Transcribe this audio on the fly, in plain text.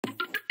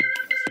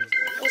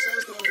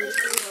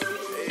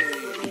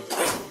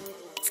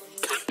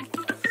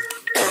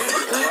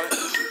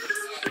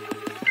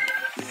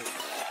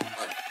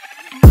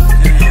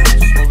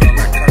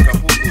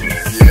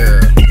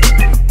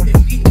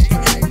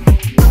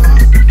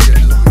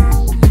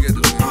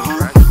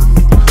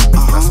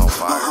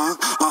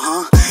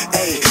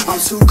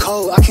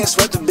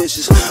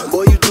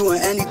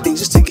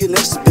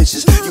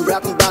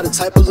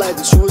life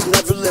that you was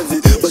never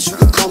living. But you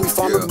can call me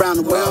Farmer Brown,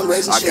 the way I'm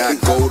raising chicken. I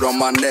got gold on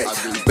my neck,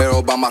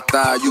 barrel by my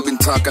thigh. You been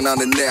talking on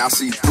the net, I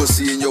see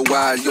pussy in your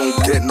eyes. You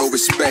don't get no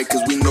respect,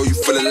 cause we know you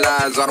full of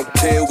lies. I don't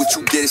care what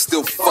you get,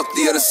 still fuck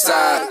the other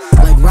side.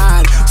 Like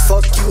ride,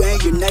 fuck you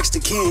and your next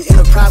of kin in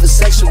a private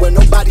section where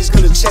nobody's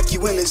gonna check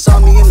you in. They saw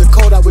me in the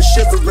cold, I was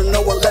shivering,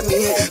 no one let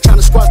me in. Trying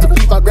to squash the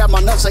beef, I grabbed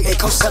my nuts like, hey,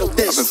 come settle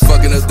this. I've been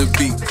fucking up the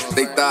beat,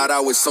 they thought I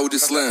was Soldier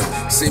Slim.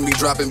 See me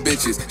dropping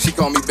bitches, she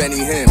call me Benny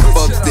Hinn.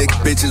 Fuck thick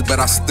bitches, but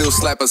I still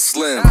slap a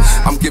slim.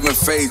 I'm giving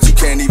fades, you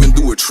can't even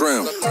do a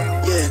trim.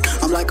 Yeah,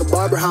 I'm like a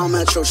barber, how I'm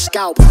at your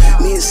scalp.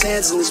 Me and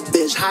Sanz in this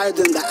bitch, higher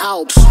than the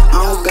Alps.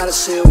 I don't gotta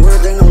say a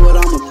word, they know what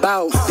I'm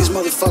about. These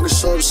motherfuckers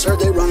so absurd,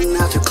 they running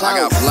after clout.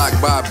 I got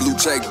blocked by a blue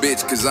check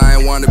bitch, cause I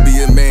ain't wanna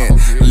be a man.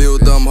 Lil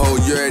dumb hoe,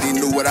 you already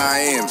knew what I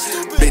am.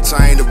 Bitch,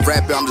 I ain't a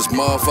rapper, I'm just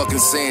motherfucking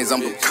Sanz.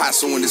 I'm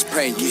Picasso in this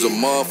paint, use a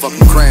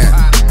motherfucking crayon.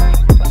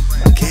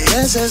 Que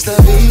es esta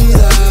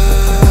vida?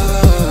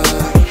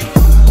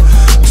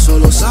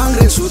 Solo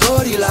sangre,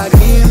 sudor y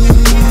lágrimas.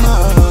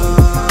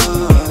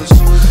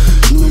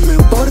 No me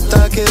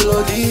importa que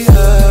lo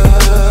digas.